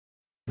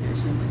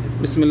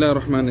بسم الله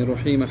الرحمن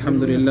الرحيم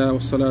الحمد لله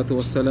والصلاة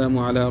والسلام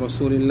على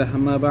رسول الله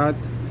أما بعد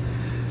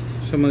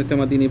সম্মানিত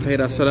মাদিনী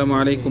ভাইরা আসসালামু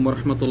আলাইকুم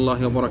ورحمة الله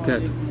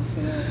وبركاته.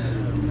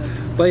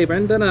 طيب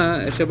عندنا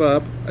يا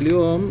شباب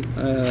اليوم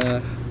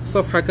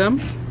صفحة كم؟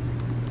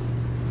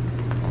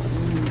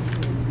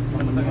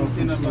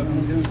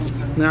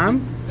 نعم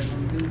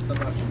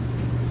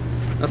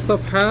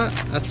الصفحة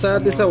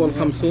السادسة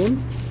والخمسون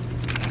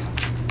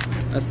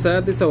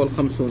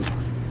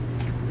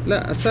لا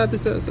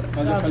السادسة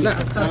لا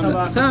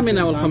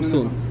الثامنة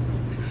والخمسون.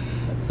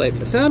 طيب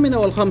الثامنة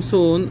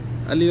والخمسون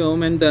اليوم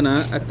عندنا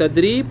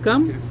التدريب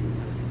كم؟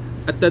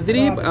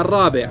 التدريب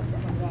الرابع.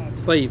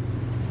 طيب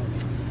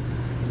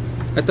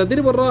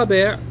التدريب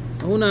الرابع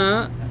هنا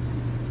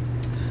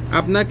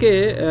আপনাকে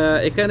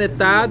এখানে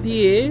তা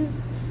দিয়ে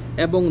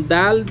এবং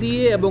দাল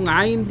দিয়ে এবং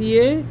আইন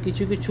দিয়ে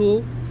কিছু কিছু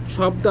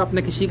শব্দ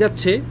আপনাকে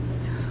শেখাচ্ছে।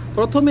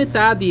 প্রথমে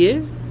তা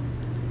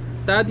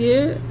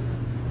দিয়ে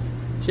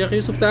شيخ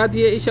يوسف তা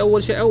দিয়ে ايش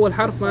اول شيء اول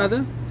حرف ماذا؟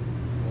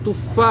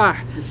 তুফাহ।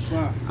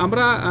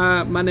 আমরা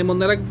মানে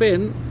মনে রাখবেন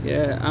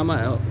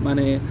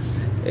মানে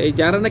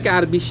যারা নাকি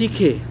আরবি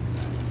শিখে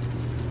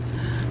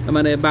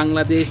মানে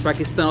বাংলাদেশ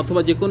পাকিস্তান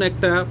অথবা যে কোনো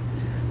একটা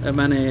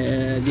মানে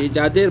যে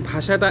যাদের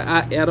ভাষাটা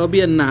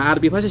আরবিয়ান না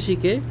আরবি ভাষা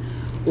শিখে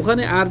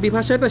ওখানে আরবি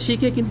ভাষাটা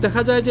শিখে কিন্তু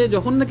দেখা যায় যে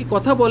যখন নাকি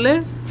কথা বলে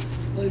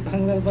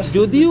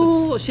যদিও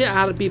সে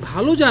আরবি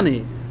ভালো জানে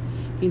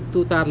কিন্তু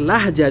তার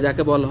লাহজা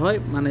যাকে বলা হয়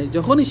মানে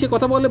যখনই সে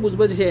কথা বলে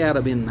বুঝবে যে সে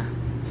আরবিয়ান না।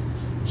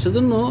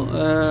 সেজন্য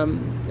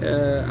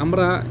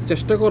আমরা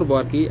চেষ্টা করবো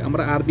আর কি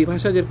আমরা আরবি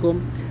ভাষা যেরকম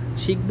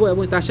শিখবো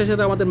এবং তার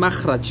সাথে আমাদের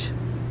মাখরাজ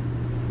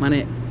মানে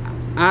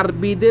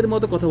আরবিদের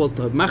মতো কথা বলতে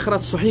হবে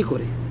মাখরাজ সহি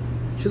করে।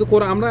 শুধু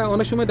কোরআন আমরা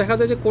অনেক সময় দেখা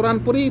যায় যে কোরআন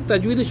পড়ি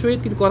তাজউইদের সহিত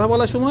কিন্তু কথা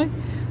বলার সময়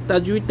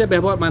তাজউইদটা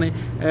ব্যবহার মানে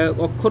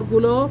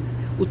অক্ষরগুলো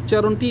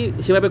উচ্চারণটি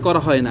সেভাবে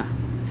করা হয় না,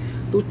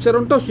 তো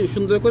উচ্চারণটাও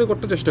সুন্দর করে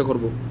করতে চেষ্টা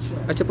করব।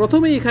 আচ্ছা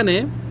প্রথমে এখানে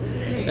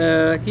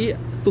কি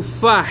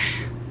তুফাহ,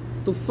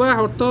 তুফাহ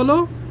অর্থ হলো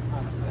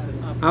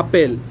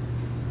আপেল।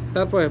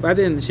 তারপরে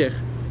বাদেন শেখ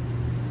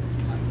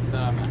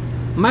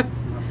মাক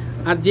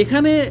আর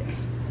যেখানে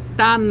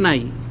টান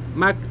নাই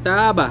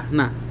মাকতাবা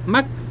না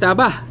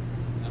মাকতাবাহ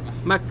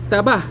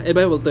মাকতাবাহ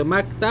এভাবে বলতে হবে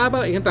মাকতাবা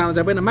এখানে টানা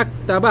যাবে না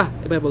মাকতাবাহ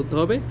এভাবে বলতে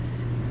হবে।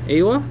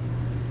 এইও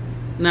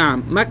না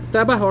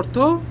মাকতাবাহ অর্থ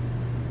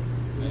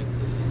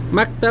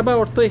মাকতাবা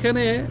অর্থ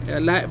এখানে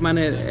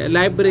মানে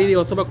লাইব্রেরি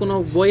অথবা কোনো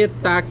বইয়ের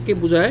তাককে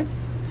বোঝায়।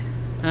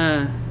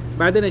 হ্যাঁ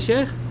বাদেন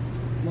শেখ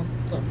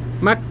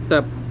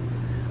মাকতাব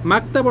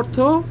মাকতাব অর্থ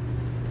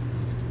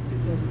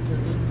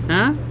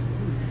হ্যাঁ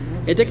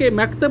এটাকে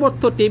মাকতাব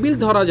অর্থ টেবিল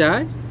ধরা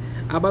যায়,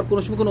 আবার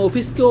কোনো সময় কোনো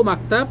অফিসকেও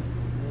মাকতাব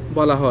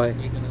বলা হয়।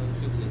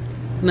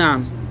 না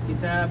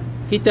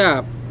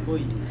কিতাব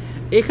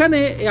এখানে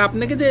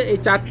আপনাকে যে এই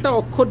চারটা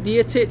অক্ষর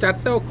দিয়েছে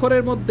চারটা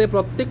অক্ষরের মধ্যে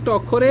প্রত্যেকটা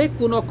অক্ষরে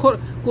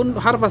কোন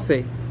হারফ আছে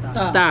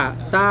তা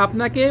তা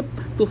আপনাকে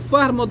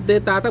তুফার মধ্যে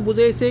তাটা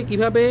বুঝাইছে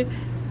কিভাবে।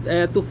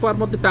 তুফার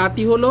মধ্যে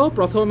তাটি হলো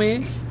প্রথমে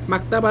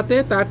মাকতাবাতে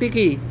তাটি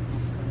কি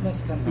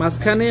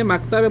মাঝখানে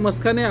মাকতাবে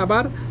মাঝখানে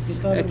আবার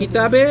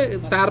কিতাবে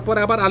তারপরে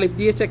আবার আলিফ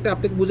দিয়েছে একটা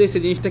আপনাকে বুঝাইছে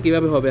জিনিসটা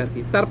কিভাবে হবে আর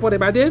কি। তারপরে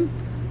বাদেন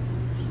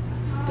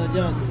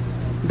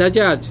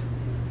দাজাজ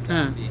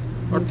হ্যাঁ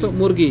অর্থ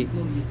মুরগি।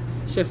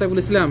 শেখ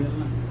সাইফুল ইসলাম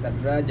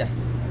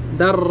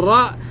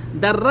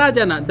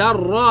দাররাজা না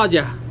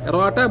দাররাজা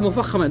রাটা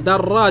মুফাখখামা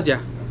দাররাজা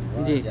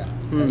জি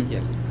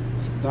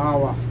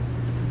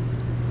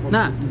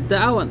না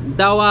দাওয়ান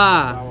দাওয়া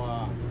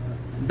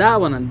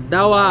দাওয়ান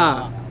দাওয়া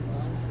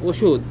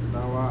ওষুধ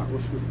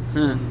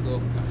হ্যাঁ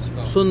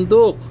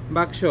সুন্দুক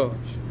বাক্স।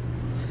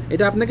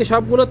 এটা আপনাকে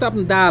সবগুলো তো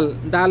আপনি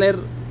ডালের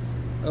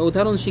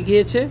উদাহরণ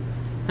শিখিয়েছে।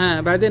 হ্যাঁ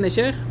বাদেন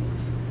শেখ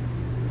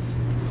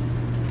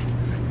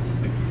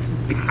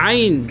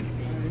আইন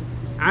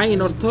আইন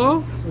অর্থ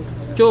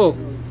চোখ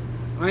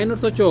আইন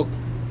অর্থ চোখ।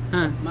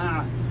 হ্যাঁ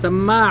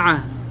সাম্মাআ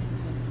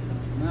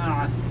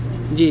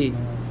জি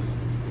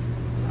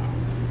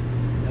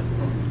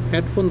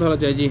হেডফোন ধরা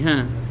যায় জি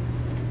হ্যাঁ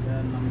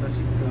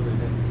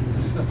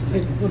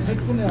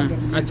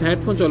আচ্ছা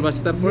হেডফোন চলবে।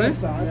 আচ্ছা তারপরে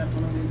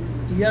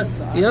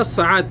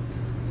ইয়াসআদ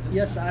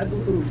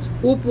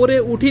উপরে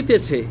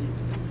উঠিতেছে।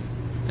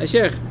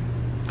 শেখ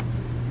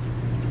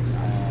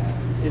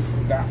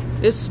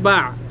ইসবা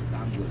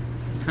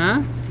হ্যাঁ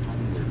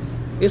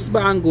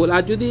ইসবা আঙ্গুল।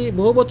 আর যদি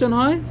বহুবচন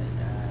হয়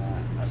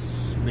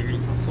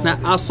না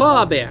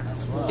আসাবে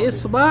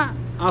ইসবা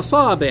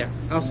আসাবে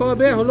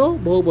আসাবে হলো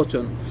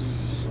বহুবচন।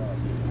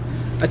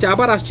 আচ্ছা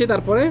আবার আসছে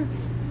তারপরে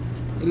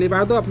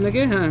লিবাদো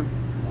আপনাকে হ্যাঁ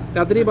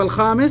তাদরিব আল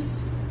খামিস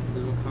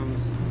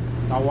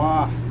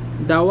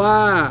দাওয়া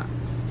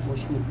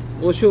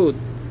ওষুধ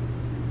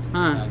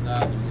হ্যাঁ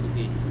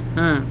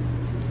হ্যাঁ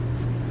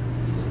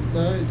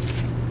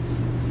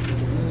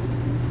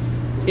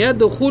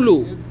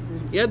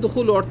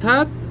ইয়াদখুলু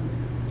অর্থাৎ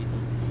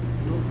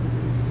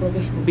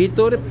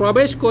ভিতরে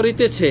প্রবেশ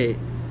করিতেছে।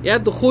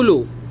 ইয়াদখুলু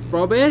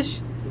প্রবেশ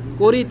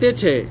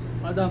করিতেছে।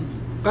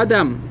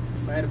 কদম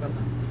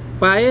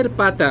পায়ের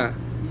পাতা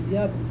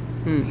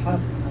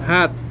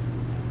হাত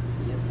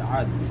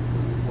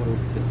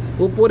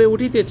উপরে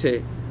উঠিতেছে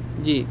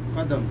জি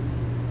قدم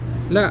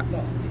لا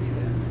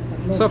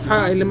صفحة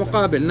اللي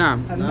مقابل نعم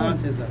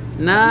نافذة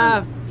نا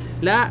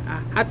لا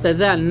حتى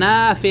ذا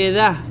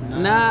نافذة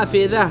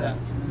نافذة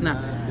না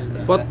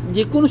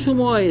যে কোনো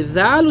সময়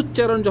জাল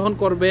উচ্চারণ যখন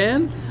করবেন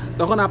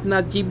তখন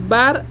আপনার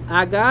জিহ্বার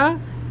আগা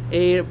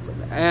এই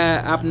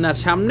আপনার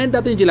সামনের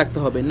দাঁতে নিচে লাগতে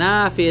হবে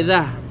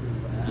নাফিযা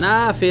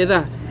নাফিযা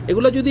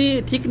এগুলো যদি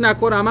ঠিক না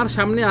করে আমার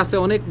সামনে আছে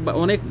অনেক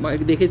অনেক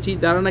দেখেছি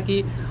যারা নাকি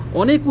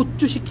অনেক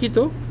উচ্চ শিক্ষিত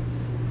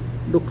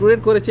ডক্টরেট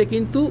করেছে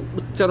কিন্তু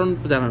উচ্চারণ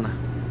জানে না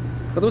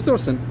কথা বুঝতে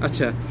পারছেন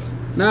আচ্ছা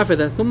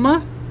নাফিযা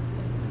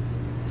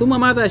ثم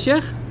ماذا يا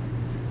شيخ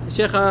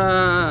شيخ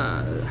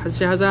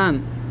شهزان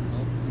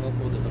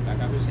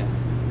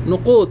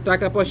نقود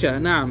টাকা পয়সা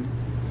নাম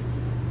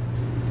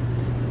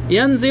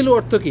ইয়ানজিলু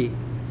অর্থ কি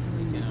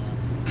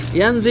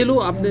ইয়ানজিলু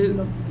আপনি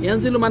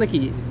ইয়ানজিলু মানে কি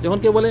যখন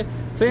কেউ বলে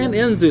ফেন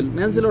ইয়ানজিল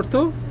ইয়ানজিল অর্থ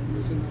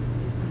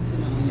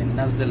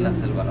নাযিল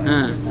নাযিল বলা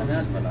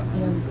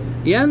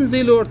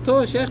ইয়ানজিলু অর্থ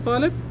শেখ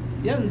তালেব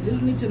ينزل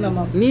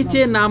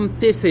নিচে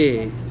নামতেছে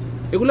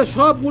এগুলো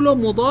সবগুলো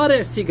মুদারে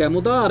সিগা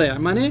মুদারে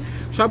মানে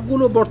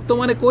সবগুলো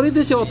বর্তমানে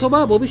করিতেছে অথবা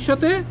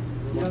ভবিষ্যতে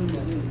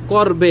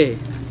করবে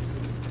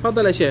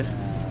ফাদালে শেখ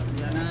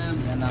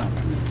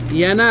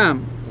ইয়ানাম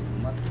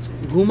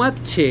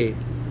ঘুমাচ্ছে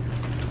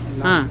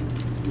হ্যাঁ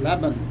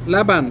لبن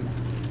লাবান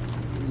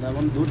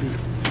لبن دودي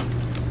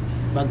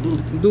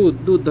بدود দুধ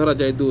দুধ ধরা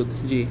যায় দুধ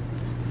জি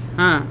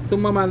হ্যাঁ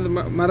ثم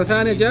مرة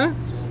ثانية جاء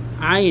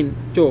عين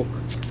চোখ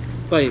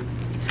طيب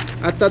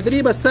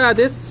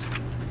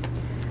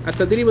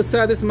التدريب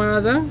السادس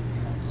ماذا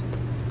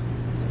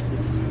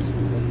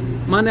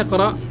ما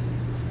نقرأ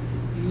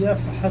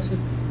يفحص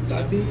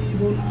الطبيب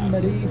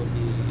المريض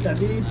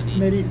طبيب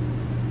مريض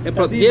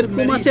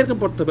যেরকম আছে এরকম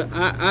পড়তে হবে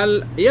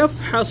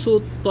يفحص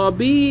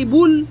الطبيب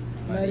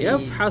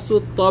يفحص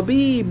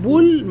الطبيب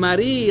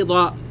المريض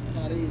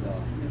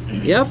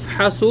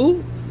يفحص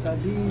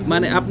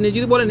মানে আপনি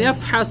যদি বলেন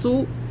يفحص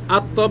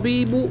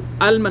الطبيب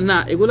না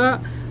এগুলা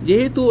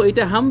যেহেতু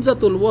এটা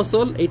হামজাতুল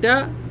ওয়াসল এটা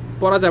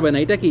পড়া যাবে না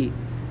এটা কি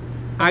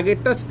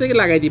আগেরটা থেকে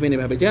লাগাই দিবেন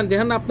এভাবে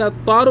যেখানে আপনার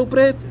তর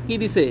উপরে কি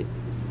দিছে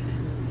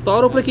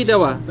তর উপরে কি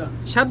দেওয়া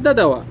সাদ্দা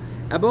দেওয়া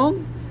এবং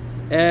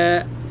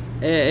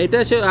এটা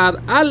আর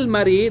আল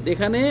মারিদ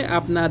এখানে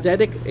আপনার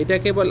ডাইরেক্ট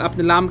এটাকে বল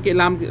আপনি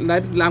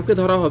লামকে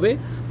ধরা হবে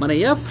মানে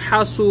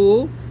ইয়াফহাসু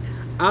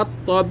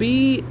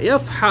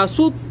يفحص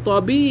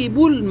الطبيب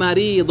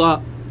المريض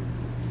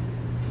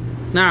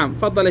نعم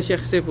تفضل يا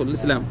شيخ سيف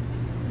الإسلام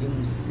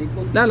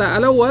لا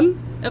الأول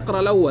اقرأ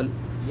الأول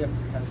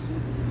يفحص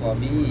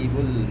الطبيب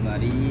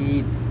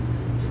المريض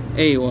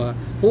ايوه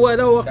هو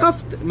لو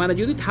وقفت মানে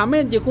যদি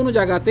থামেন যে কোনো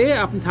জায়গাতে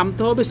আপনি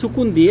থামতে হবে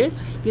সুকুন দিয়ে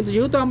কিন্তু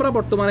যেহেতু আমরা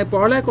বর্তমানে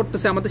পড়ালেখা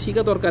করতেছি আমাদের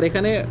শিখা দরকার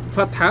এখানে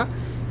ফাতহা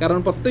কারণ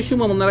প্রত্যেক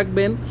সময় মনে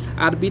রাখবেন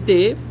আরবিতে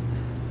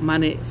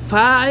মানে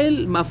ফাইল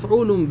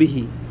মাফউলুম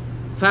বিহি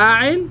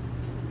ফাইল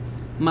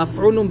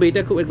মাফউলুম বিহি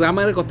এটা খুব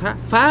গ্রামারের কথা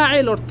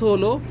ফাইল অর্থ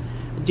হলো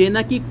যে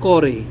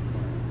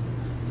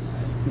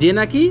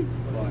নাকি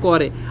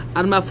করে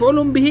আর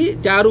মাফউলুম বিহি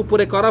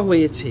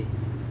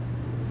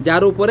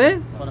যার উপরে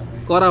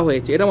করা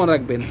হয়েছে এটা মনে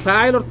রাখবেন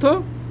ফাইল অর্থ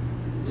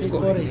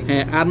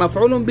হ্যাঁ আর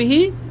মাফউলুম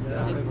বিহি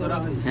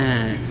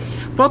হ্যাঁ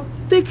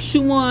প্রত্যেক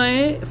সময়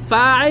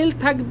ফাইল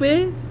থাকবে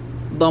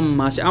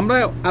দম্মা আমরা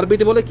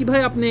আরবিতে বলে কি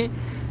ভাই আপনি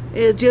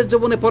জের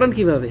জবনে পড়েন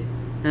কিভাবে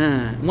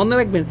হ্যাঁ মনে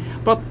রাখবেন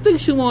প্রত্যেক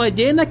সময়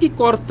যে নাকি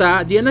কর্তা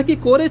যে নাকি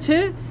করেছে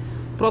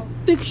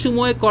প্রত্যেক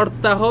সময়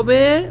কর্তা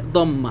হবে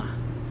দম্মা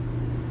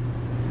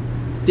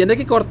যে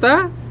নাকি কর্তা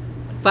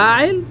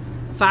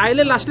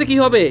ফাইলের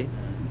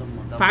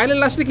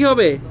লাস্টে কি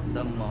হবে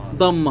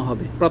দম্মা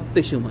হবে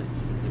প্রত্যেক সময়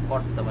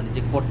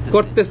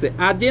করতেছে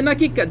আর যে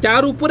নাকি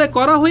যার উপরে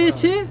করা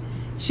হয়েছে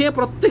সে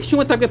প্রত্যেক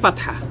সময় থাকবে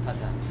ফাতহা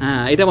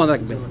হ্যাঁ এটা মনে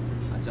রাখবেন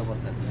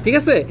ঠিক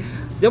আছে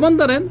যেমন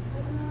ধরেন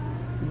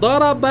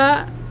দরাবা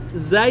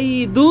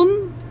জাইদুন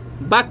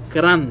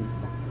বাকরান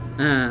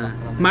হ্যাঁ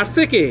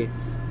মারছে কে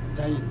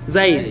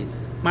জাইদ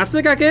মারছে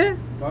কাকে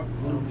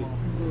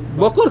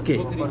বকরকে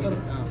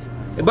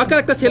বকর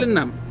একটা ছেলের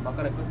নাম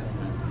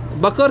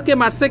বকরকে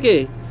মারছে কে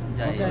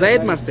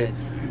জায়েদ মারছে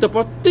তো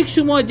প্রত্যেক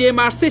সময় যে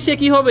মারছে সে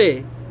কি হবে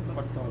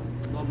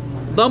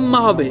দম্মা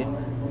হবে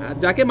আর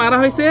যাকে মারা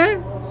হয়েছে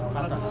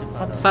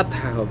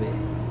ফাতহা হবে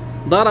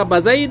দারাবা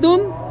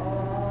জাইদুন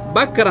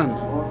বাকরান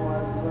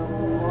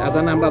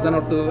আজান আমরা আজান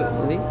অর্থ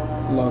বলি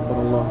আল্লাহু আকবার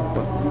আল্লাহু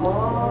আকবার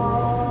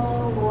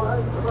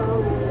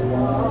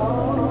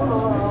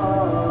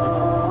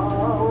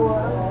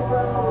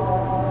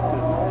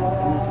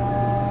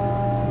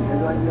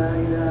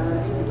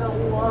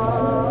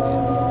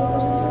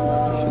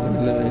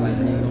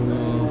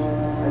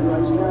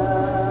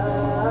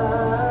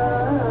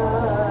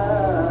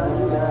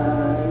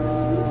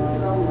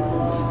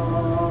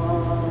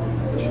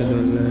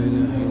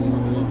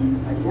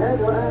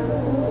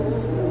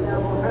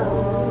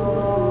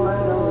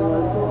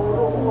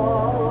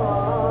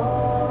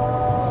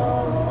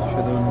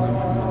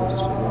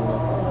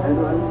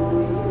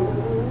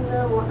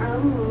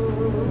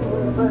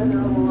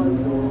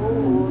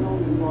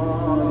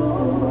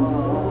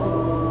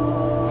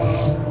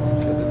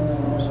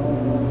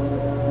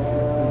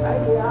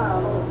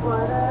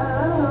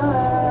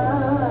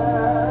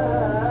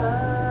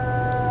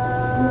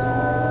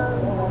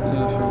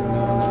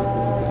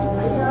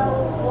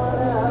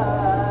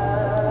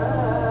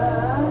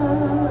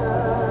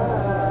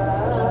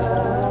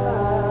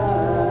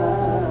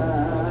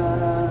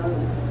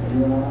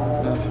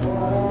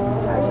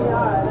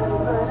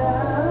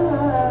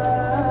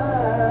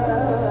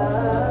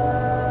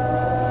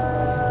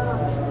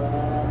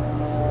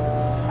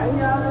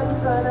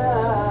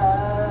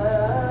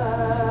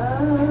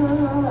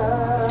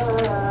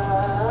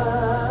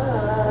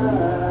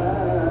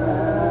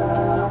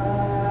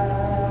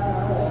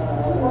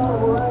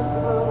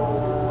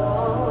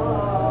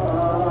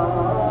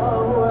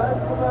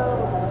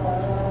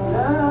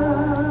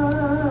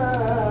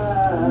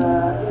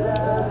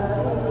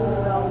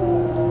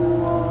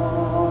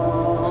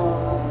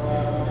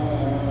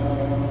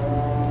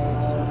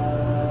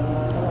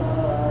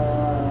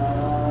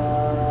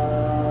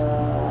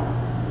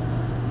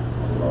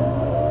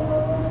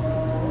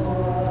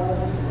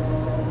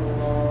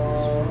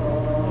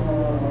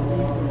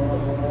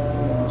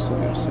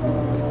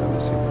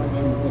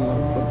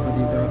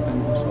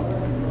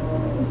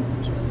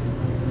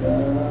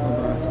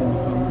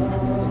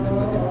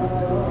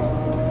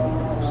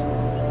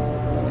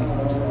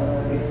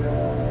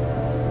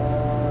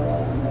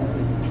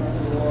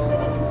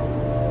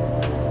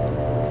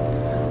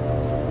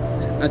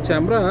আচ্ছা,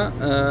 আমরা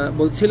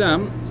বলছিলাম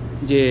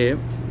যে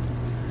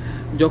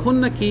যখন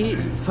নাকি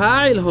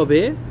ফাইল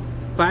হবে,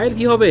 ফাইল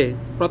কি হবে?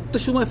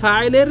 প্রত্যেক সময়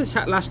ফাইলের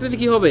লাস্টে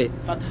কি হবে?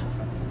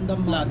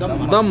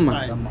 দম্মা।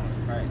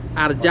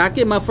 আর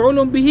যাকে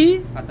মাফউলুম বিহি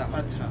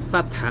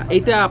ফাতহা,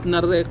 এটা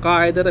আপনার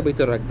কায়দার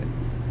ভিতর রাখবেন।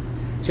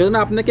 সেজন্য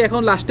আপনাকে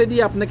এখন লাস্টে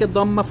দিয়ে আপনাকে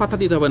দম্মা ফাতহা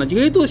দিতে হবে না,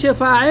 যেহেতু সে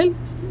ফাইল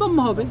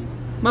দম্মা হবে,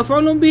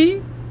 মাফউলুম বিহি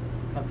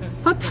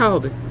ফাতহা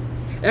হবে।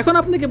 এখন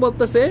আপনাকে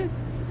বলতেছে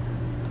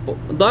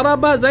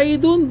দারাবা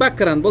যাইদুন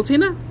বাকরান, বলছি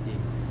না?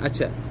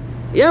 আচ্ছা,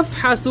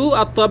 ইয়াফহাসু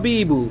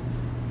আত-তাবিবু,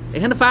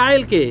 এখানে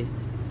ফাইল কে?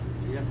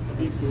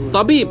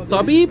 তাবিব।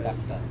 তাবিব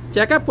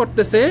চেকআপ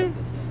করতেছে।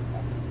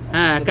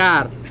 হ্যাঁ,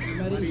 কার?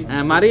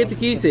 হ্যাঁ, মারিদ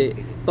কিসে?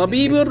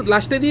 তাবিবুর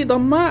লাস্টে দিয়ে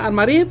দম্মা আর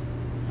মারিদ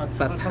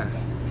ফাতহা।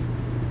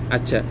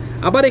 আচ্ছা,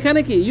 আবার এখানে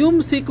কি?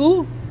 ইউমসিকু,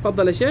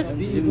 ফাদদালে শেখ।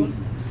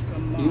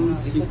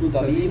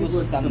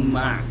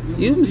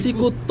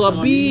 ইউমসিকু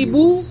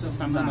তাবিবু,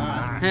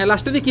 হ্যাঁ,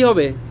 লাস্টে দিয়ে কি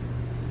হবে?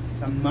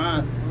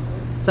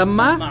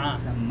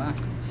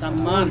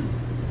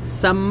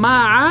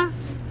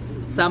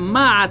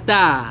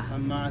 সাম্মাআতা।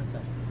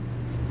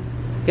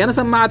 কেন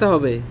সাম্মাআতা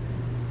হবে?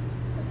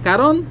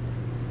 কারণ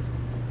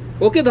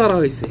ওকে ধরা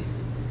হয়েছে।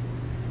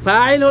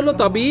 ফাইল হলো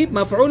তাবিব,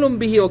 মাফউলুম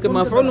বিহি, ওকে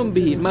মাফউলুম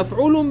বিহি।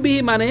 মাফউলুম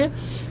বিহি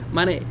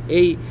মানে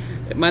এই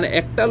মানে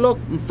একটা লোক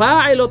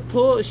ফাইল অর্থ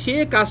সে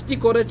কাজটি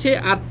করেছে,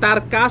 আর তার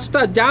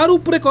কাজটা যার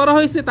উপরে করা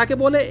হয়েছে তাকে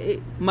বলে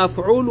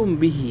মাফউলুম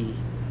বিহি।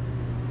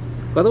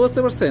 কথা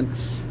বুঝতে পারছেন?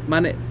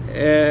 মানে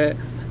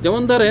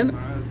যেমন ধরেন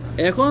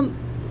এখন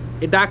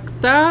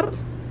ডাক্তার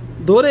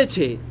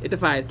ধরেছে, এটা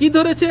ফাইল। কি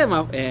ধরেছে?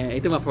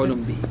 এটা মাফউলুম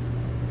বিহি।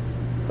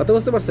 কথা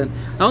বুঝতে পারছেন?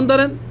 এখন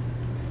ধরেন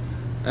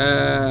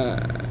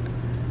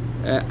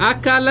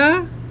আকালা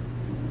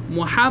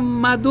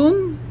মুহাম্মাদুন,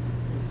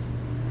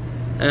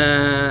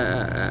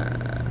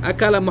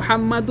 আকালা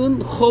মুহাম্মাদুন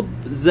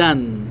খুবজান।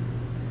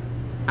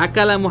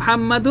 আকালা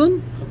মুহাম্মাদুন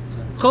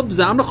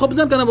খুবজান। আমরা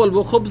খুবজান কেন বলবো?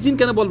 খুবজিন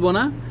কেন বলবো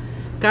না?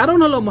 কারণ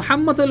হলো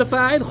মুহাম্মদ হলো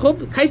ফাইল, খুব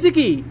খাইছে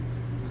কি?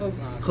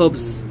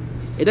 খুবজ।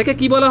 এটাকে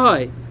কি বলা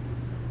হয়?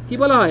 কি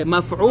বলা হয়?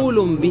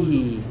 মাফউলুম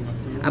বিহি।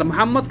 আর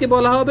মুহাম্মদকে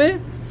বলা হবে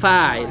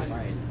ফাইল,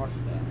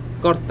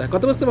 কর্তা।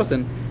 কথা বুঝতে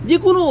পারছেন? যে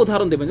কোনো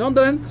উদাহরণ দেবেন, যেমন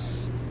ধরেন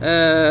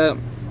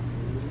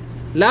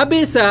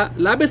লাবেসা।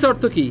 লাবেসা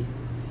অর্থ কি?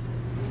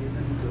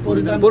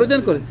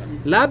 পরিধান করে।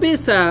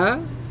 লাবেসা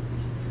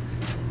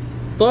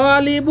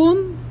তালিবুন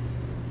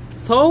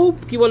সৌব,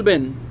 কি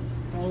বলবেন?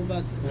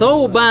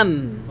 সৌবান।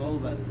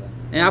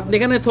 আপনি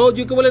এখানে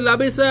সৌজুকে বলে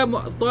লাবেসা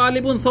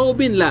তালিবুন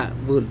সৌবিন, লা,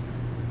 ভুল।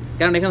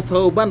 কারণ এখানে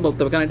সৌবান বলতে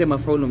হবে, কারণ এটা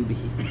মাফউলুম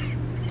বিহি।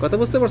 কথা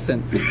বুঝতে পারছেন?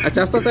 আচ্ছা,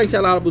 আস্তে আস্তে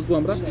ইনশাআল্লাহ বুঝবো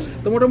আমরা।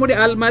 তো মোটামুটি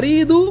আল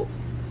মারিদু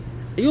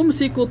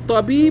ইউমসিকু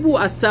তাবিবু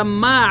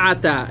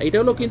আস-সাম্মাআতা, এটা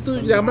হলো, কিন্তু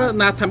যদি আমরা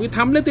না থামি,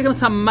 থামলে তো এখানে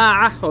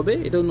সাম্মাআ হবে,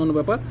 এটা অন্য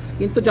ব্যাপার।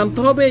 কিন্তু জানতে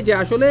হবে যে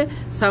আসলে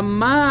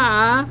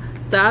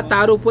সাম্মাআতা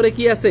তার উপরে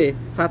কি আছে?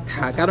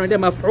 ফাতহা, কারণ এটা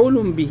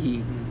মাফউলুম বিহি।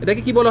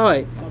 এটাকে কি বলা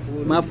হয়?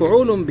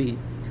 মাফউলুম বিহি।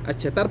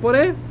 আচ্ছা,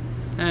 তারপরে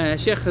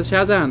শেখ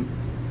শাহজাহান,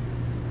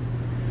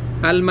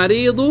 আল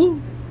মারিদু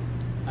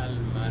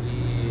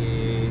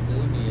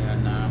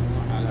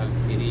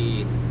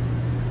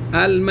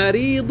আল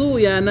মারিদু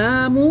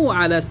ইয়ানামু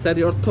আলা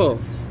সারির অর্থ?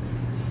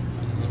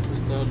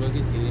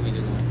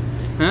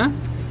 হ্যাঁ,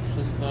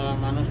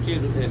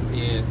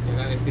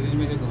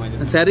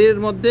 শরীরের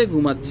মধ্যে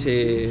ঘুমাচ্ছে,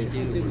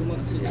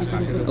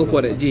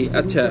 উপরে। জি,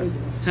 আচ্ছা,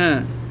 হ্যাঁ।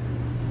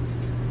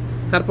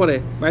 তারপরে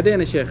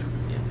বাইদেন শেখ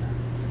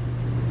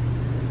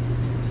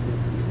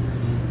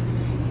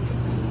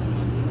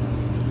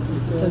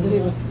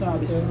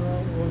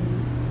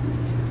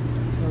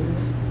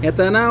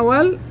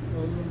يتناول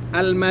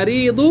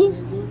المريض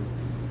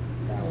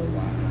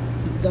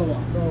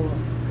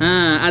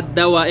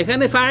الدواء।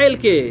 এখানে ফাইল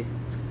কে?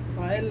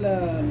 ফাইল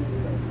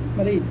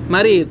মারিদ।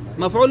 মারিদ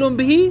মাফউলুম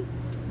বিহি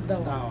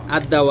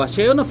আদ-দাওয়া।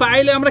 সেজন্য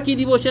ফাইলে আমরা কি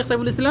দিব শেখ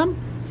সাইফুল ইসলাম?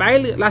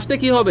 ফাইল লাস্টে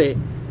কি হবে?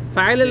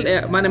 ফাইল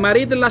মানে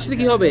মারিদের লাস্টে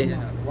কি হবে?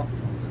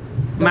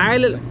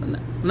 মাইল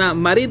না,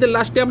 মারিদের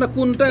লাস্টে আমরা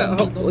কোনটা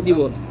দিব?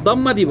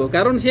 দম্মা দিব,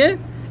 কারণ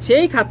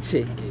সেই খাচ্ছে।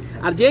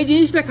 আর যে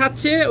জিনিসটা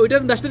খাচ্ছে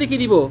ওইটার দাসটাতে কি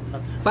দিব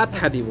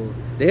ফাতহা দিব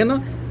দেখেন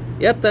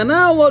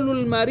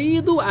ইয়াতানাওয়ালুল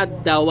মারিদু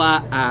আদ-দাওয়া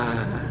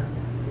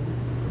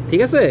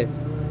ঠিক আছে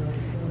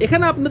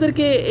এখানে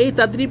আপনাদেরকে এই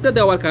তাদরিবটা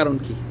দেওয়ার কারণ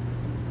কি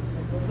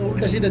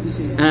উল্টা সিধা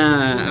দিছি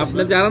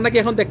আপনারা যারা নাকি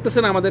এখন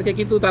দেখতেছেন আমাদেরকে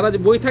কিন্তু তারা যে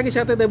বই থাকে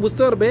সাথে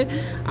বুঝতে পারবে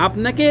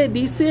আপনাকে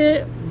দিছে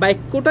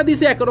বাক্যটা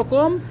দিছে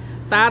একরকম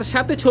তার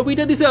সাথে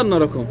ছবিটা দিছে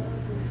অন্যরকম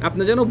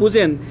আপনি যেন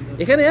বুঝেন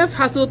এখানে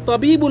ফাসু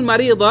তাবিবুল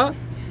মারিদা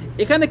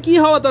এখানে কি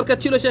হওয়া দরকার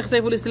ছিল শেখ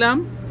সাইফুল ইসলাম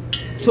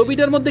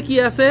ছবিটার মধ্যে কি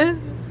আছে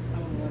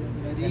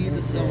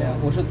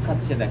ওষুধ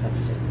খাচ্ছে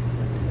দেখাচ্ছে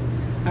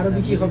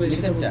আরবি কি হবে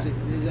সেটা বলছি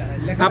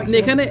আপনি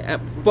এখানে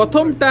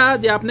প্রথমটা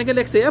যে আপনাকে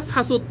লেখছে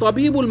ফাসু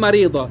তাবিবুল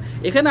মারিদা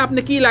এখানে আপনি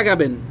কি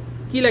লাগাবেন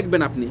কি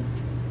লিখবেন আপনি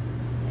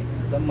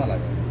দম্মা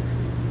লাগাবেন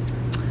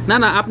না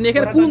না আপনি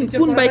এখানে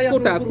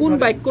কোন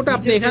বাক্যটা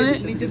আপনি এখানে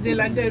নিচের যে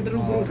লাইনটা এটার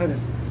উপর উঠাবেন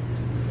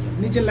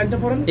নিচের লাইনটা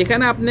পড়েন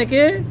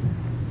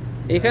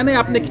এখানে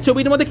আপনি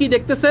ছবির মধ্যে কি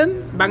দেখতেছেন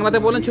বাংলাতে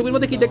বলেন ছবির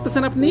মধ্যে কি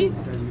দেখতেছেন আপনি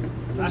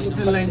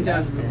লাস্টের লাইনটা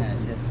আসছে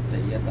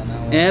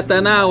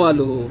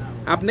তানাওয়ালু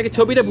আপনাকে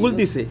ছবিটা ভুল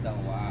দিছে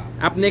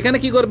আপনি এখানে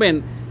কি করবেন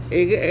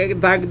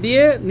দাগ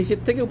দিয়ে নিচের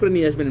থেকে উপরে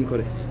নিয়ে আসবেন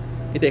করে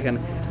এটা এখানে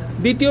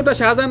দ্বিতীয়টা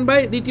শাহজাহান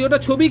ভাই দ্বিতীয়টা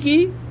ছবি কি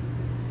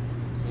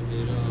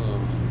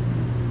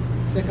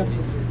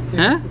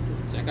হ্যাঁ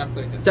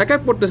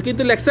চেকআপ করতেছে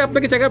কিন্তু লেখছে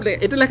আপনাকে চেকআপ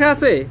এটা লেখা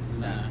আছে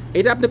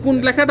এটা আপনি কোন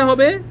লেখাটা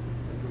হবে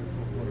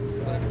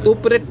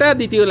উপরেরটা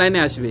দ্বিতীয় লাইনে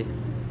আসবে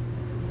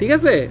ঠিক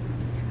আছে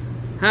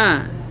হ্যাঁ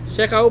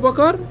শেখ আবু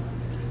বকর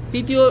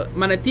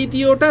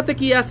তৃতীয়টাতে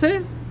কি আছে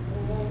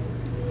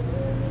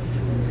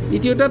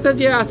তৃতীয়টাতে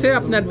যে আছে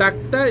আপনার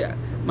ডাক্তার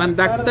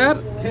ডাক্তার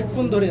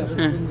হেডফোন ধরে আছে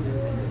হ্যাঁ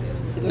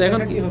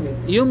দেখুন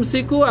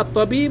ইউমসিকু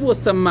আত-তাবিব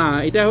ওয়াস-সাম্মা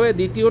এটা হয়ে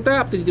দ্বিতীয়টা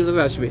আপনি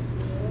তৃতীয়টাতে আসবে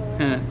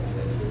হ্যাঁ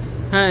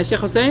হ্যাঁ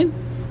শেখ হোসেন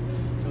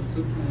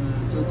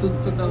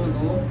চতুর্থটা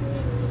হলো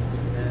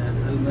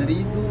আল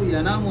মারিদু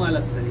ইয়ানামু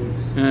আলা সারির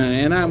হ্যাঁ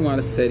ইয়ানামু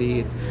আলা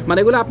সারির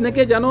এগুলো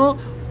আপনাকে যেন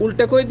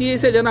উল্টা করে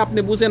দিয়েছে যেন আপনি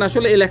বুঝেন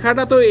আসলে এই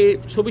লেখাটা তো এই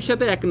ছবির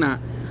সাথে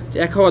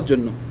এক হওয়ার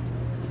জন্য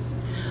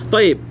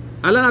তাইব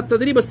আলান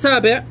আত-তাদরিব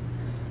আস-সাবি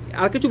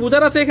আর কিছু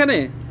বুঝার আছে এখানে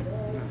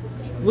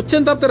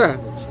বুঝছেন তো আপনারা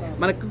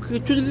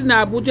কিছু যদি না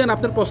বুঝেন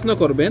আপনার প্রশ্ন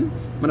করবেন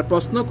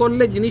প্রশ্ন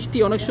করলে জিনিসটি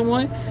অনেক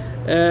সময়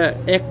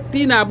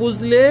একটি না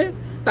বুঝলে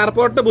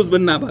তারপরটা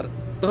বুঝবেন না আবার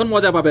তখন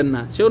মজা পাবেন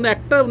না সেজন্য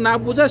একটা না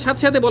বোঝার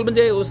সাথে সাথে বলবেন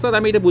যে ওস্তাদ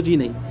আমি এটা বুঝি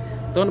নাই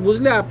তখন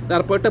বুঝলে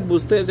তারপরটা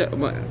বুঝতে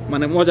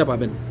মজা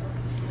পাবেন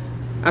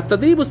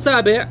التدريب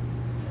السابع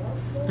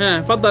ها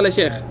تفضل يا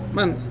شيخ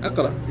من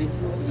اقرا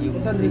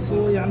المدرس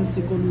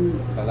يمسك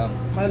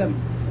القلم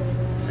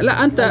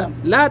لا انت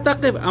لا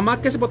تقف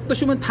আমাকে প্রত্যেক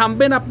সময়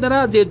থামবেন আপনারা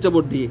জেদ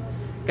জবর দিয়ে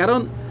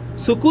কারণ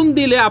সুকুন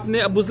দিলে আপনি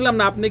বুঝলাম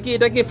না আপনি কি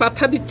এটাকে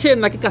ফাতহা দিচ্ছেন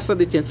নাকি কাসরা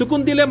দিচ্ছেন সুকুন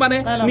দিলে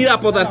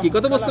নিরাপদ আর কি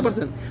কত বুঝতে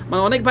পারছেন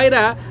অনেক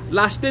ভাইরা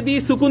লাস্টে দিয়ে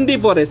সুকুন দিয়ে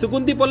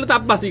পড়লে তো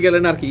বাঁচি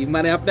গেলেন আর কি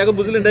আপনি এখন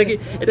বুঝলেন নাকি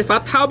এটা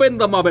ফাতহা হবে না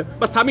দম হবে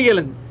বাস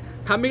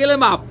থামি গেলে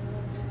মাপ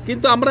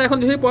কিন্তু আমরা এখন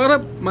যদি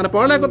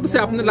পড়ালেখা করতেছি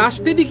আপনি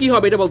লাস্টে দিয়ে কি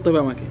হবে এটা বলতে হবে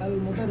আমাকে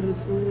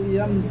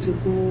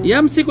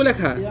ইয়ামসিকু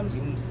লেখা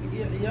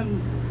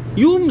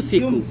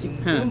ইউমসিকু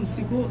হ্যাঁ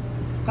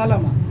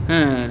কালামা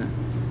হ্যাঁ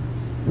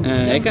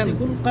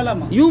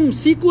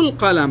ইউমসিকুল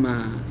কালামা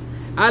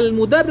আল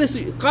মুদাররিস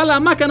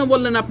কালামা কেন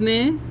বললেন আপনি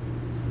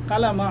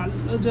কালামা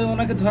যে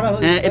ওনাকে ধরা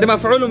হয়েছে হ্যাঁ এটা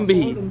মাফউলুম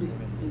বিহি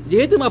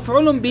যেহেতু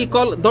মাফউলুম বিহি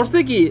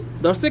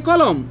ধরছে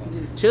কলম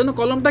সেজন্য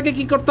কলমটাকে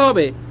কি করতে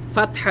হবে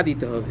ফাতহা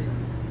দিতে হবে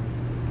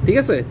ঠিক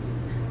আছে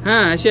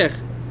হ্যাঁ শেখ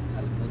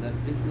আল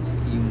মুদাররিসু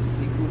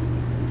ইউমসিকু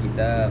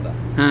কিতাবা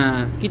হ্যাঁ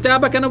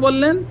কিতাবা কেন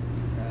বললেন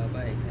কিতাবা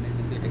এখানে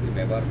কিন্তু এটাকে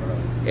ব্যবহার করা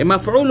হয়েছে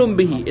মাফউলুম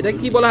বিহি এটা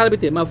কি বলা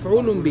আরবিতে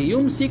মাফউলুম বিহি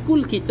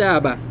ইউমসিকুল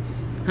কিতাবা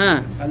হ্যাঁ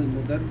আল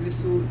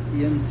মুদাররিসু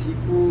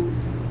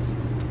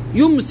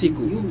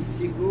ইউমসিকু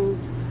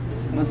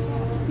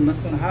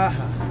মাসাহা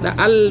لا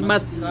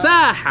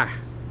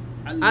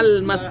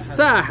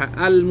المساحة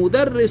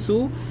المدرس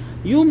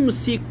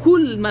يمسك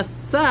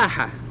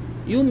المساحة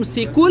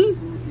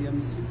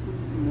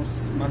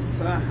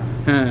মাসাহা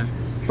হ্যাঁ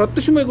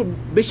প্রত্যেক সময়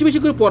বেশি বেশি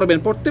করে পড়বেন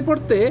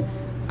পড়তে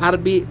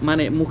আরবি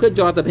মুখের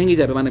জড়তা ভেঙে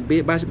যাবে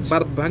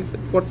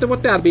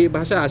পড়তে আরবি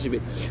ভাষা আসবে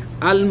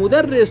আল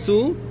মুদাররিসু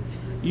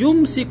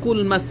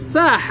ইউমসিকুল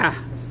মাসাহা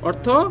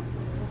অর্থ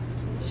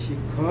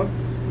শিক্ষক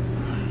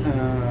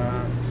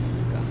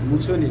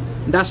মুছনি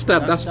ডাস্টার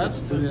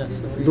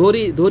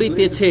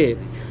ধরিতেছে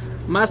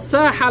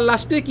মাসাহা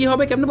লাস্টে কি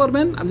হবে কেমনে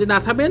পড়বেন আপনি না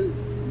থাকবেন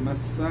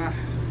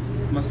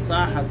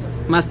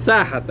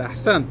মাসাহাতা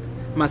আহসান্ত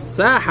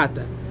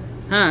মাসাহাতা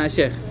হ্যাঁ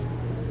শেখ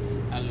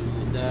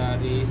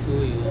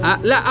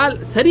لا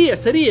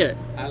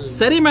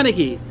سريع মানে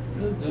কি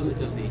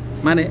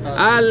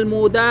আল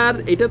মুদার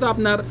এটা তো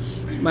আপনার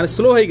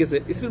স্লো হয়ে গেছে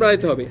স্পিড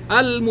বাড়াইতে হবে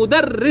আল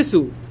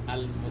মুদাররিসু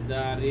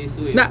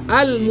না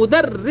আল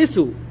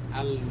মুদাররিসু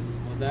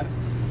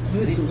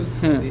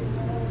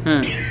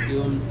হ্যাঁ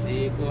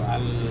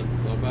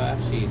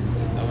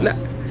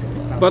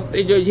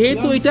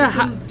যেহেতু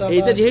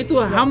এটা যেহেতু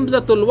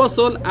হামজাতুল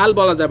ওয়াসল আল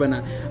বলা যাবে না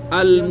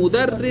আল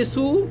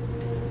মুদাররিসু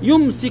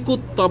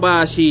ইউমসিকুত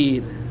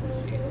তাবাশির,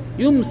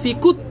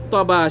 ইউমসিকুত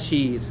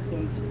তাবাশির।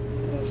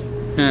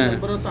 হ্যাঁ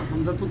তারপরে তো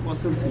হামজাতুল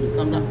ওয়াসল ছিল,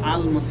 আমরা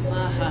আল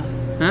মাসাহা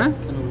হ্যাঁ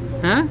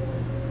হ্যাঁ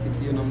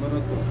তৃতীয় নম্বরে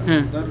তো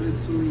হ্যাঁ।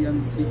 মুদাররিসু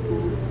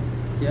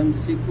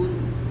ইয়ামসিকুল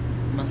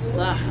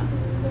মাসাহা,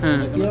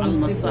 হ্যাঁ আল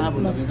মাসাহা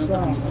বলে এটা তো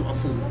হামজাতুল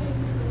ওয়াসল।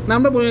 না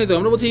আমরা বলি তো,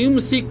 আমরা বলছি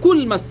ইউমসিকুল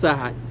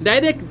মাসাহা,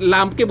 ডাইরেক্ট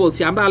লামকে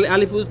বলছি আমরা,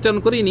 আলিফ উচ্চারণ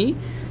করিনি।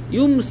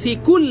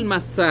 ইউমসিকুল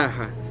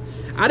মাসাহা।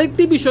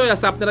 আরেকটি বিষয়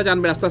আছে আপনারা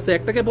জানবেন আস্তে আস্তে,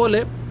 একটাকে বলে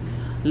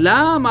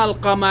লাম আল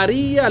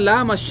কামারিয়া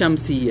লাম আশ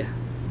শামসিয়া,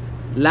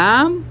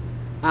 লাম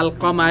আল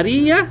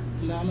কামারিয়া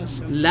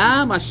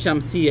লাম আশ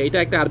শামসিয়া। এটা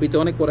একটা আরবিতে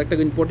অনেক বড় একটা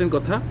ইম্পর্টেন্ট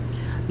কথা।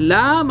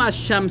 লাম আশ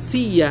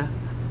শামসিয়া,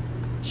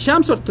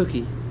 শামস অর্থ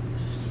কি?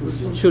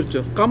 সূর্য।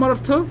 কামার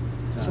অর্থ?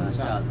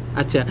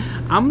 আচ্ছা,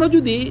 আমরা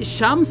যদি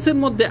শামসের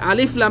মধ্যে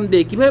আলিফ লাম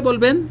দেই কিভাবে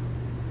বলবেন?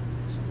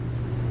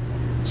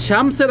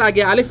 শামসের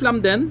আগে আলিফ লাম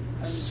দেন,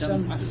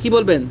 কি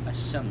বলবেন?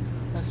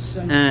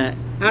 হ্যাঁ,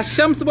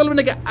 আশ-শামস বলবেন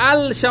নাকি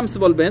আল শামস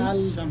বলবেন?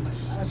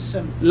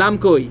 লাম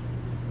কই?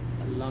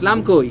 লাম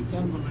কই?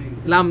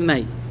 লাম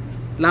নাই,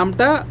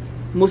 লামটা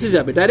মুছে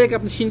যাবে, ডাইরেক্ট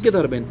আপনি শিনকে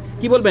ধরবেন,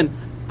 কি বলবেন?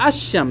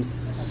 আশ-শামস।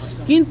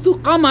 কিন্তু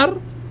কামার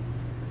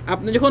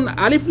আপনি যখন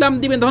আলিফ লাম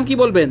দিবেন তখন কি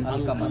বলবেন?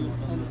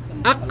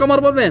 আক-কামার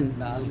বলবেন।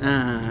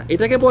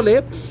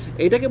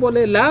 এটাকে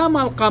বলে লাম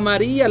আল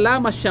কামারিয়া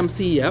লাম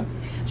আশ-শামসিয়া।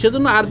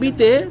 সেজন্য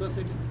আরবিতে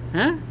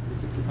হ্যাঁ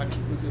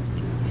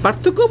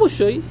পার্থক্য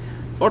অবশ্যই।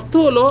 অর্থ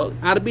হলো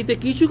আরবিতে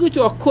কিছু কিছু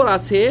অক্ষর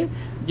আছে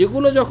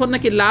যেগুলো যখন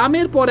নাকি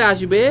লামের পরে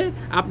আসবে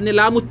আপনি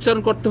লাম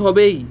উচ্চারণ করতে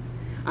হবেই,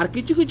 আর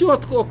কিছু কিছু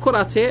অক্ষর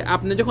আছে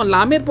আপনি যখন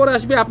লামের পরে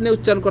আসবে আপনি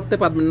উচ্চারণ করতে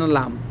পারবেন না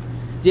লাম।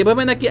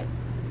 যেভাবে নাকি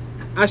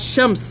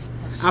আশ-শামস,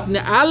 আপনি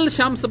আল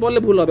শামস বললে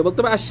ভুল হবে, বলতে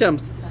হবে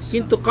আশ-শামস।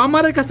 কিন্তু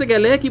কামারের কাছে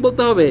গেলে কি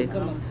বলতে হবে?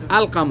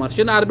 আল কামার।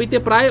 সেজন্য আরবিতে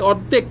প্রায়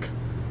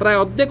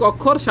অর্ধেক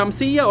অক্ষর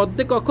শামসিয়া,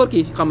 অর্ধেক অক্ষর কি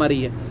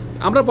কামারিয়া।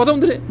 আমরা প্রথম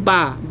ধরে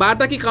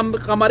বাটা কি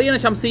কামারিয়া না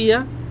শামসিয়া?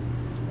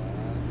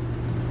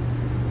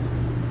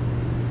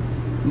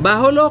 বা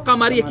হলো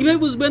কামারিয়া। কিভাবে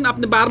বুঝবেন?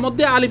 আপনি বার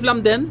মধ্যে আলিফ লাম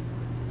দেন,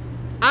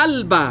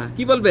 আলবা,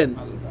 কি বলবেন?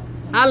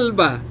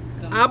 আলবা।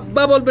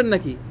 আব্বা বলবেন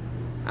নাকি?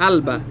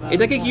 আলবা।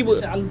 এটাকে কি?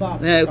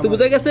 হ্যাঁ, তো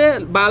বুঝা গেছে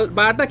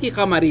বাটা কি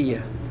কামারিয়া।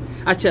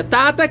 আচ্ছা,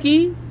 তাটা কি?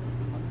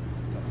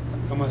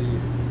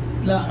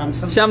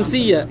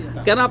 শামসিয়া।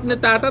 কেন আপনি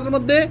তাটার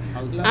মধ্যে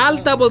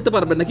আলতা বলতে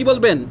পারবেন না, কি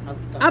বলবেন?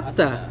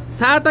 আত্তা।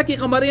 থাটা কি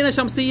কামারিয়া না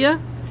শামসিয়া?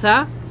 সা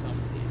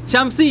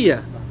শামসিয়া।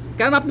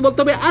 কারণ আপনি বলতে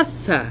হবে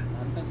আচ্ছা।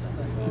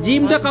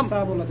 জিমটা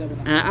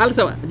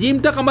আলসা,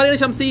 জিমটা কামারিয়া না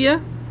শামসিয়া?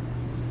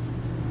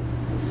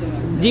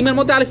 জিমের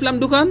মধ্যে আলিফ লাম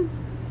ঢুকান,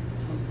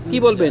 কি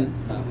বলবেন?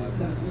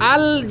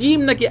 আল জিম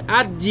নাকি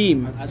আজ জিম?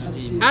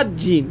 আজ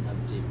জিম।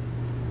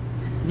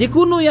 যে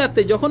কোনো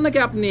ইয়াতে যখন নাকি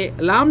আপনি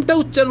লামটা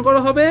উচ্চারণ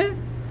করা হবে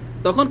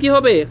তখন কি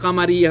হবে?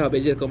 কামারিয়া হবে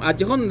যেরকম। আর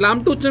যখন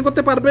লামটা উচ্চারণ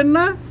করতে পারবেন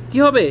না কি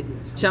হবে?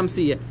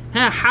 শামসিয়া।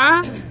 হ্যাঁ,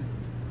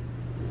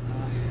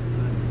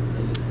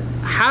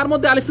 হার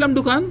মধ্যে আলিফ লাম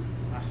ঢুকান,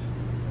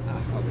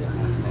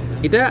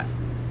 এটা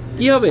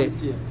কি হবে?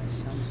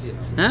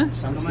 হ্যাঁ,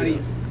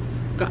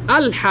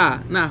 আলহা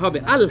না, হবে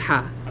আলহা।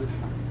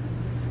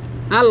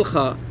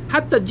 আলখা।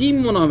 হাত্তা জিম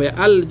মনে হবে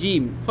আল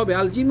জিম হবে,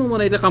 আল জিম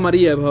মনে এটা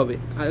কামারিয়া হবে,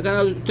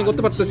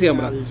 করতে পারতেছি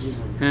আমরা।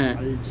 হ্যাঁ,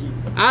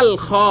 আল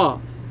খ।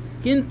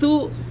 কিন্তু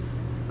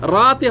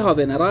রাতে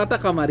হবে না, রাটা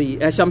কামারি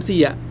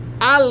শামসিয়া।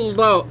 আল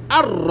র,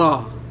 আর র।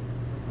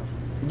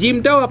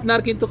 জিমটাও আপনার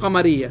কিন্তু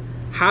কামারিয়া,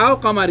 হাও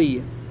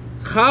কামারিয়া,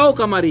 খাও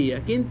কামারিয়া,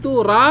 কিন্তু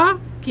রা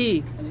কি?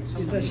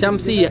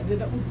 শামসিয়া।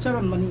 যেটা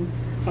উচ্চারণ মানে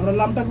আমরা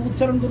লামটাকে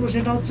উচ্চারণ করব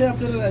সেটা হচ্ছে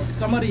আপনার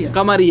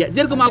কামারিয়া।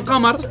 যেরকম আল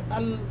কামার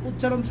আল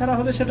উচ্চারণ ছাড়া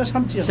হবে সেটা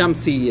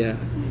শামসিয়া।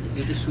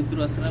 যদি সূত্র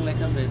আসরা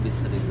লেখা হবে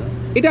বিস্তারিত,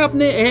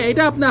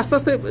 এটা আপনি আস্তে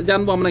আস্তে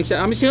জানবো আমরা।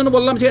 আমি সেখানে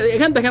বললাম,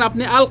 এখানে দেখেন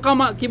আপনি আল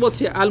কামার কি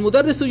বলছে? আল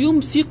মুদাররিসু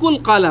ইউমসিকুল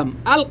কালাম,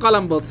 আল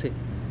কালাম বলছে,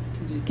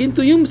 কিন্তু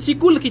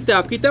ইউমসিকুল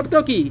কিতাব,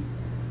 কিতাবটাও কি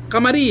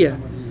কামারিয়া।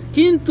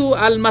 কিন্তু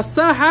আল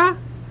মাসাহা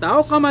তাও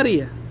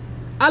কামারিয়া,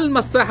 আল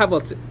মাসাহা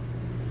বলছে।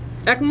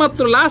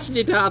 একমাত্র লাস্ট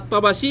যেটা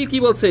আত-তাবাশির কি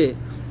বলছে?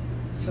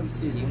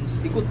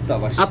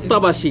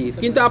 আত-তাবাশির।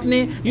 কিন্তু আপনি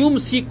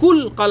ইউমসিকুল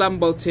কালাম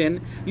বলছেন,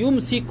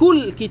 ইউমসিকুল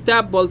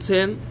কিতাব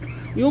বলছেন,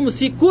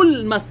 ইউমসিকুল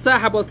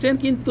মাসাহা বলছেন,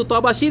 কিন্তু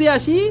তাবাশিরে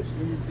আসি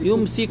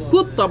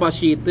ইউমসিকুত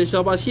তাবাশির। তো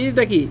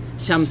তাবাশিরটা কি?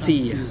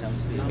 শামসিয়া।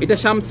 এটা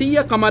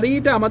শামসিয়া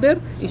কামারিয়াটা আমাদের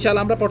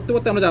ইনশাআল্লাহ আমরা পড়তে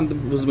পড়তে আমরা জানতে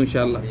বুঝবো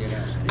ইনশাআল্লাহ।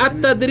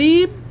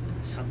 আত-তাদরিব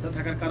সাদা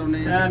থাকার কারণে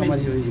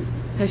কামারি হয়ে গেছে।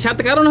 হ্যাঁ,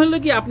 সাথে কারণ হলো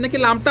কি আপনাকে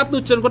লামটা আপনি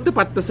উচ্চারণ করতে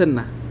পারতেছেন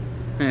না,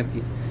 হ্যাঁ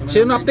কি,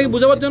 সেজন্য আপনাকে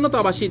বোঝাবার জন্য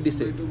তাবাশির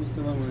দিছে।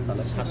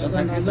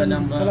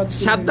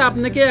 সাদা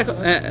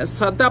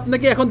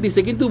আপনাকে এখন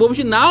দিছে, কিন্তু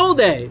ভবিষ্যৎ নাও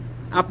দেয়,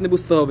 আপনি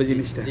বুঝতে হবে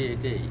জিনিসটা,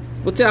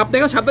 বুঝছেন? আপনি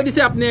এখন সাদা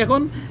দিছে, আপনি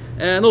এখন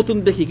নতুন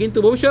দেখি, কিন্তু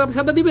ভবিষ্যৎ আপনি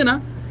সাদা দিবে না।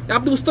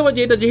 আপনি বুঝতে হবে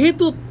যে এটা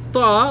যেহেতু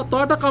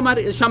তটা কামার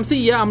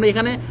শামসিয়া, আমরা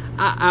এখানে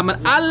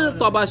আল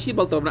তাবাশির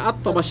বলতে হবে না, আত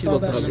তাবাশির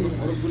বলতে হবে।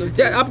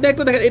 আপনি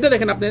একটা দেখেন, এটা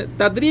দেখেন আপনি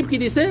তাদরিব কি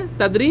দিছে?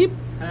 তাদরিব।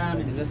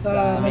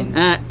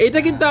 হ্যাঁ, এটা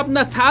কিন্তু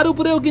আপনার থার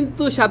উপরেও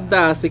কিন্তু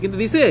সাদা আছে, কিন্তু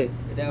দিছে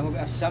এটা হবে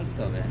আশ-শামস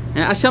হবে।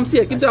 হ্যাঁ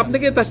আশ-শামসিয়া, কিন্তু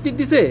আপনাকে তাসদীদ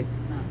দিছে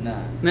না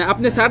না,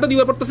 আপনি সাটা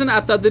দিবার পড়তেছেন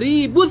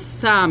আত-তাদরিবুস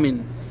সামিন,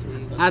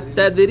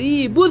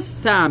 আত-তাদরিবুস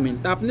সামিন,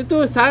 তা আপনি তো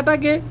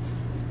সাটাকে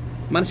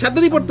মানে সাদা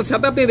দিয়ে পড়তে,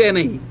 সাদা আপনি দেয়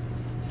নাই,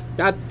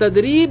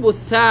 আত-তাদরিবুস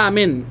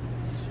সামিন।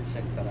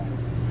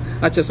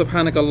 আচ্ছা,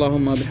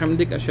 সুবহানাকাল্লাহুম্মা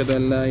বিহামদিক আশহাদু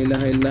আল্লা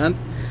ইলাহা ইল্লা আন্ত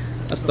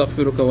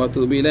আস্তাগফিরুকা ওয়া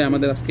আতুবু ইলাইক।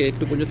 আমাদের আজকে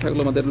একটু পর্যন্ত থাকলো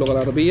আমাদের লগা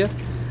আরবিয়া।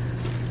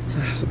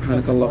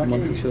 সুবহানাকাল্লাহুম্মা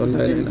বিহামদিক আশহাদু আল্লা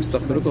ইলাহা ইল্লা আন্ত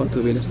আস্তাগফিরুকা ওয়া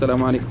আতুবু ইলাইক।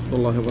 আসসালামু আলাইকুম ওয়া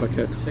রাহমাতুল্লাহি ওয়া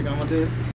বারাকাতুহু। আমাদের